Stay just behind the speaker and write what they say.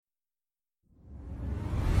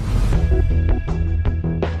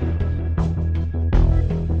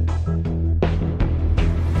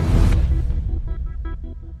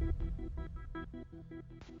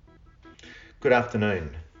Good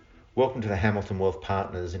afternoon. Welcome to the Hamilton Wealth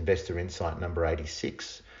Partners Investor Insight number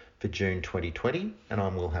 86 for June 2020, and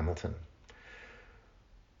I'm Will Hamilton.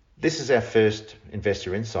 This is our first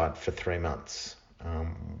Investor Insight for 3 months.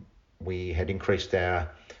 We had increased our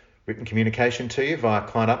written communication to you via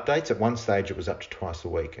client updates. At one stage it was up to twice a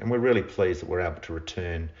week, and we're really pleased that we're able to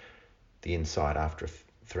return the insight after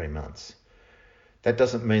 3 months. That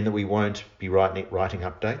doesn't mean that we won't be writing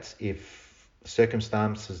updates. If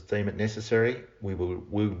circumstances deem it necessary, we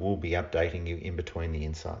will be updating you in between the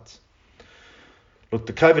insights. Look,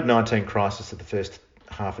 the COVID-19 crisis of the first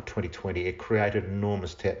half of 2020, it created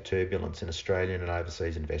enormous turbulence in Australian and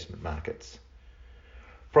overseas investment markets.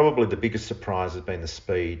 Probably the biggest surprise has been the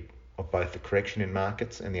speed of both the correction in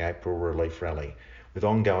markets and the April relief rally. With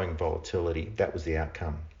ongoing volatility, that was the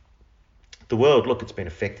outcome. The world, look, it's been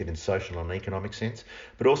affected in social and economic sense,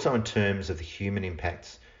 but also in terms of the human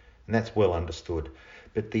impacts, and that's well understood.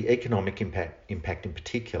 But the economic impact in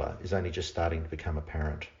particular is only just starting to become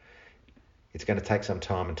apparent. It's going to take some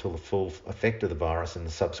time until the full effect of the virus and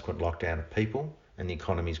the subsequent lockdown of people and the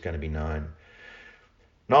economy is going to be known.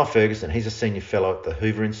 Niall Ferguson, he's a senior fellow at the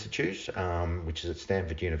Hoover Institute, which is at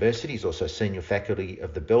Stanford University. He's also senior faculty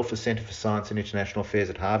of the Belfer Centre for Science and International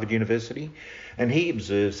Affairs at Harvard University. And he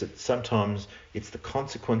observes that sometimes it's the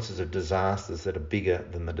consequences of disasters that are bigger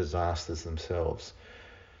than the disasters themselves.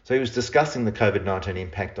 So he was discussing the COVID-19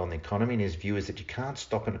 impact on the economy, and his view is that you can't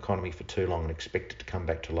stop an economy for too long and expect it to come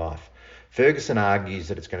back to life. Ferguson argues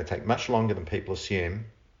that it's going to take much longer than people assume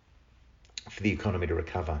for the economy to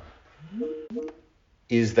recover.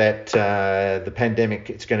 Is that the pandemic,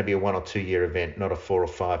 it's going to be a 1 or 2 year event, not a 4 or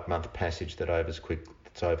 5 month passage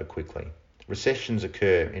that's over quickly. Recessions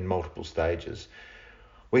occur in multiple stages.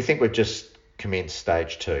 We think we've just commenced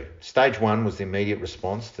stage 2. Stage 1 was the immediate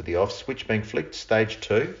response to the off switch being flicked. Stage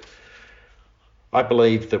 2, I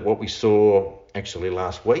believe that what we saw actually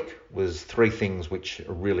last week was 3 things which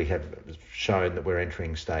really have shown that we're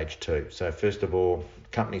entering stage 2. So first of all,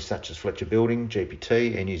 companies such as Fletcher Building,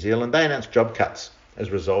 GPT and New Zealand, they announced job cuts as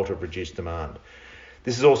a result of reduced demand.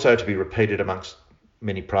 This is also to be repeated amongst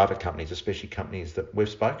many private companies, especially companies that we've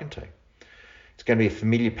spoken to. It's going to be a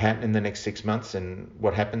familiar pattern in the next 6 months, and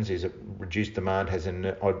what happens is that reduced demand has an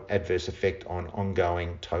adverse effect on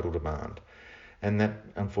ongoing total demand, and that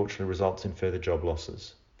unfortunately results in further job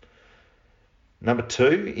losses. Number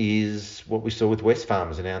 2 is what we saw with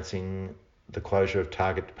Wesfarmers announcing the closure of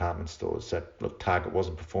Target department stores. So look, Target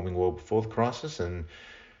wasn't performing well before the crisis, and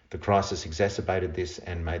the crisis exacerbated this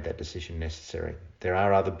and made that decision necessary. There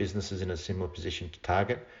are other businesses in a similar position to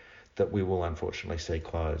Target that we will unfortunately see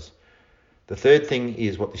close. The third thing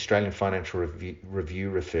is what the Australian Financial Review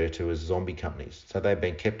refer to as zombie companies. So they've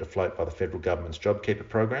been kept afloat by the federal government's JobKeeper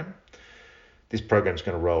program. This program is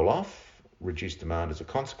going to roll off, reduce demand as a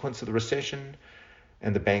consequence of the recession,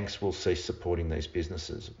 and the banks will cease supporting these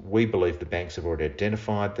businesses. We believe the banks have already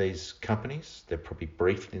identified these companies. They're probably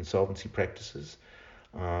briefed insolvency practices.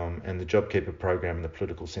 And the JobKeeper program and the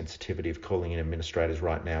political sensitivity of calling in administrators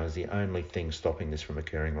right now is the only thing stopping this from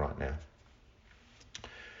occurring right now.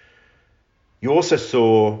 You also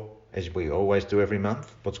saw, as we always do every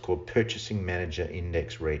month, what's called Purchasing Manager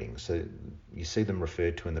Index readings. So you see them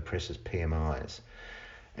referred to in the press as PMIs.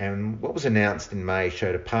 And what was announced in May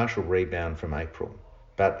showed a partial rebound from April.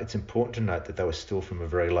 But it's important to note that they were still from a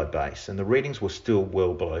very low base, and the readings were still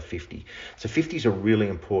well below 50. So 50 is a really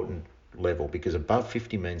important level, because above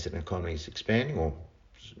 50 means that an economy is expanding, or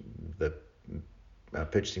the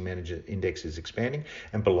Purchasing Manager Index is expanding,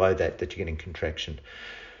 and below that you're getting contraction.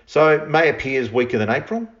 So May appears weaker than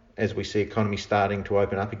April as we see economy starting to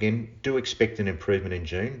open up again. Do expect an improvement in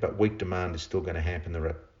June, but weak demand is still going to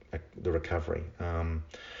hamper the recovery.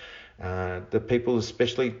 The people,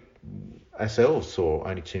 especially ourselves, saw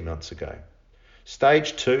only 2 months ago.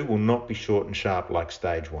 Stage 2 will not be short and sharp like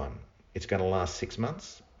stage 1. It's going to last 6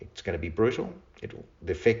 months. It's going to be brutal.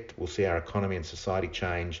 The effect will see our economy and society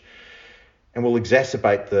change, and will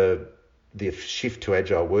exacerbate the shift to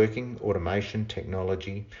agile working, automation,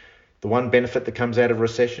 technology. The one benefit that comes out of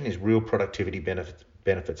recession is real productivity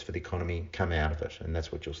benefits for the economy come out of it, and that's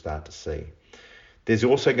what you'll start to see. There's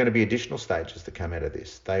also going to be additional stages that come out of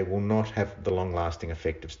this. They will not have the long-lasting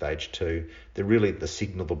effect of stage 2. They're really the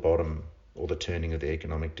signal the bottom or the turning of the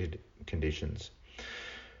economic conditions.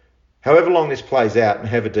 However long this plays out and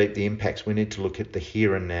however deep the impacts, we need to look at the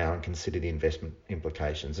here and now and consider the investment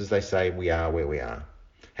implications. As they say, we are where we are.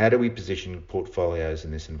 How do we position portfolios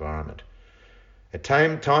in this environment? At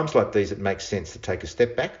times like these, it makes sense to take a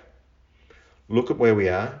step back, look at where we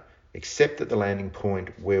are, accept that the landing point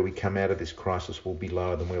where we come out of this crisis will be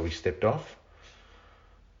lower than where we stepped off,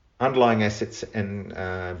 Underlying assets and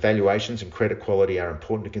valuations and credit quality are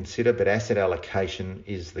important to consider, but asset allocation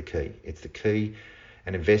is the key. It's the key,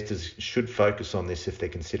 and investors should focus on this if they're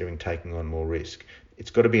considering taking on more risk.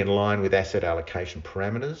 It's got to be in line with asset allocation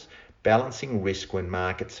parameters, balancing risk when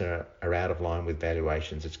markets are out of line with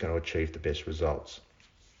valuations. It's going to achieve the best results.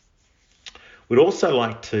 We'd also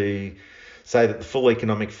like to say that the full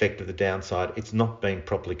economic effect of the downside, it's not been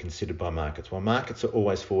properly considered by markets. While markets are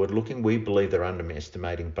always forward-looking, we believe they're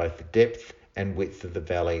underestimating both the depth and width of the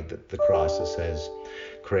valley that the crisis has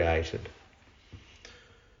created.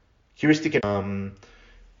 Heuristic,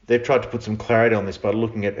 they've tried to put some clarity on this by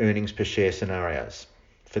looking at earnings per share scenarios.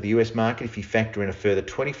 For the US market, if you factor in a further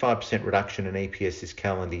 25% reduction in EPS this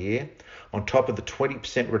calendar year, on top of the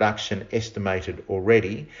 20% reduction estimated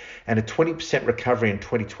already, and a 20% recovery in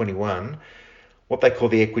 2021, what they call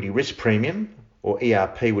the equity risk premium, or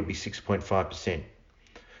ERP, would be 6.5%.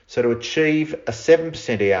 So to achieve a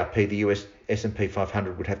 7% ERP, the US S&P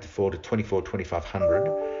 500 would have to fall to 2,500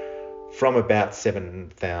 from about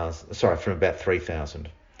 3,000.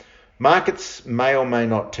 Markets may or may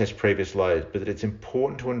not test previous lows, but it's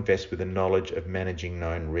important to invest with a knowledge of managing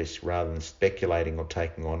known risk rather than speculating or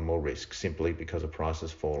taking on more risk simply because a price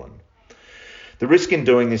has fallen. The risk in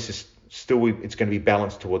doing this is it's going to be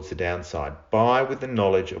balanced towards the downside. Buy with the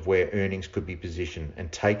knowledge of where earnings could be positioned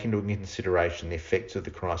and take into consideration the effects of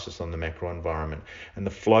the crisis on the macro environment and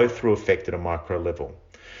the flow-through effect at a micro level.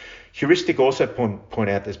 Heuristic also point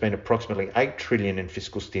out there's been approximately 8 trillion in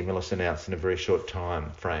fiscal stimulus announced in a very short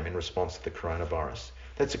time frame in response to the coronavirus.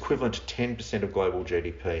 That's equivalent to 10% of global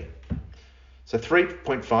GDP. So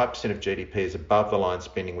 3.5% of GDP is above the line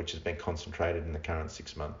spending, which has been concentrated in the current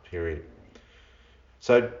 6-month period.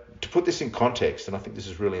 So to put this in context, and I think this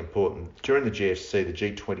is really important, during the GFC, the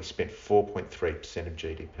G20 spent 4.3% of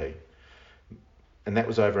GDP. And that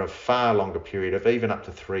was over a far longer period of even up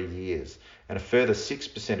to 3 years. And a further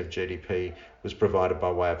 6% of GDP was provided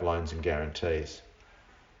by way of loans and guarantees.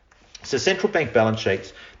 So central bank balance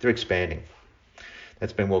sheets, they're expanding.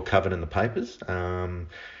 That's been well covered in the papers. And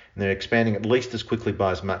they're expanding at least as quickly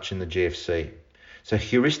by as much in the GFC. So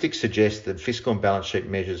heuristics suggests that fiscal and balance sheet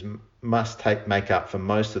measures must make up for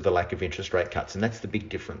most of the lack of interest rate cuts. And that's the big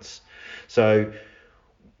difference. So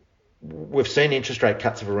we've seen interest rate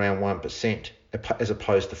cuts of around 1%. As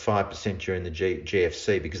opposed to 5% during the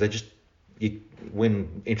GFC, because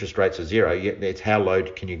when interest rates are zero, it's how low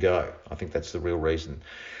can you go? I think that's the real reason.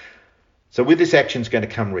 So with this action is going to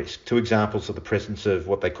come risk. 2 examples are the presence of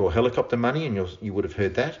what they call helicopter money, and you would have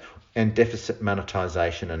heard that, and deficit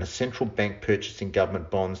monetisation, and a central bank purchasing government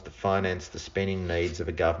bonds to finance the spending needs of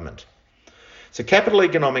a government. So capital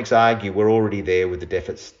economics argue we're already there with the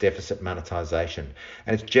deficit monetisation,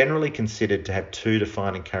 and it's generally considered to have 2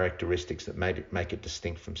 defining characteristics that make it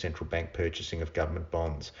distinct from central bank purchasing of government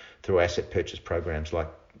bonds through asset purchase programs like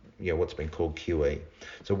what's been called QE.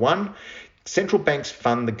 So 1, central banks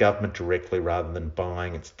fund the government directly rather than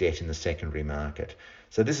buying its debt in the secondary market.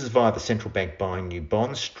 So this is via the central bank buying new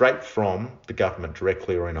bonds straight from the government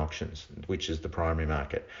directly or in auctions, which is the primary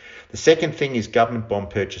market. The second thing is government bond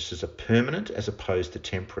purchases are permanent as opposed to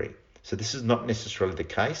temporary. So this is not necessarily the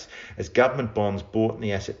case, as government bonds bought in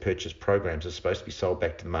the asset purchase programs are supposed to be sold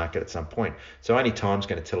back to the market at some point. So only time's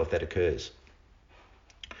going to tell if that occurs.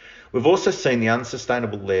 We've also seen the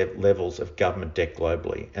unsustainable levels of government debt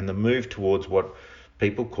globally and the move towards what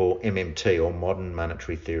people call MMT, or modern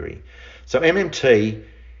monetary theory. So MMT,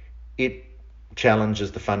 it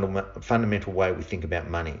challenges the fundamental way we think about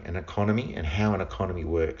money, an economy, and how an economy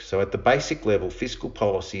works. So at the basic level, fiscal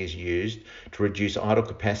policy is used to reduce idle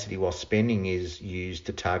capacity while spending is used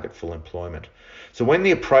to target full employment. So when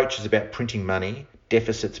the approach is about printing money,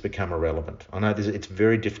 deficits become irrelevant. I know it's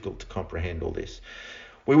very difficult to comprehend all this.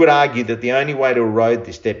 We would argue that the only way to erode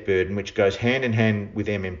this debt burden, which goes hand in hand with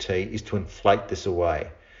MMT, is to inflate this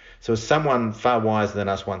away. So as someone far wiser than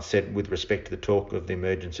us once said with respect to the talk of the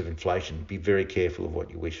emergence of inflation, be very careful of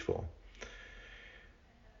what you wish for.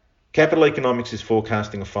 Capital economics is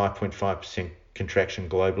forecasting a 5.5% contraction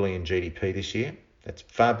globally in GDP this year. That's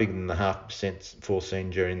far bigger than the 0.5%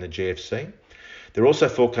 foreseen during the GFC. They're also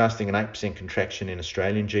forecasting an 8% contraction in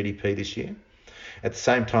Australian GDP this year. At the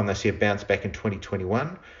same time, they see a bounce back in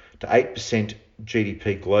 2021 to 8%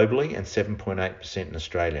 GDP globally and 7.8% in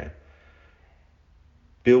Australia.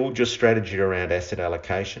 Build your strategy around asset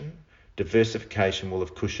allocation. Diversification will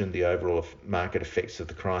have cushioned the overall market effects of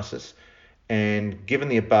the crisis. And given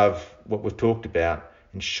the above, what we've talked about,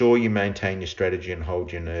 ensure you maintain your strategy and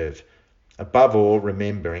hold your nerve. Above all,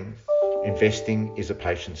 remembering investing is a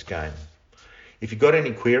patience game. If you've got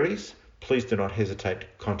any queries, please do not hesitate to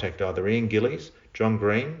contact either Ian Gillies, John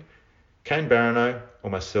Green, Kane Baranow or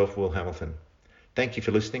myself, Will Hamilton. Thank you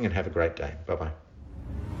for listening and have a great day. Bye-bye.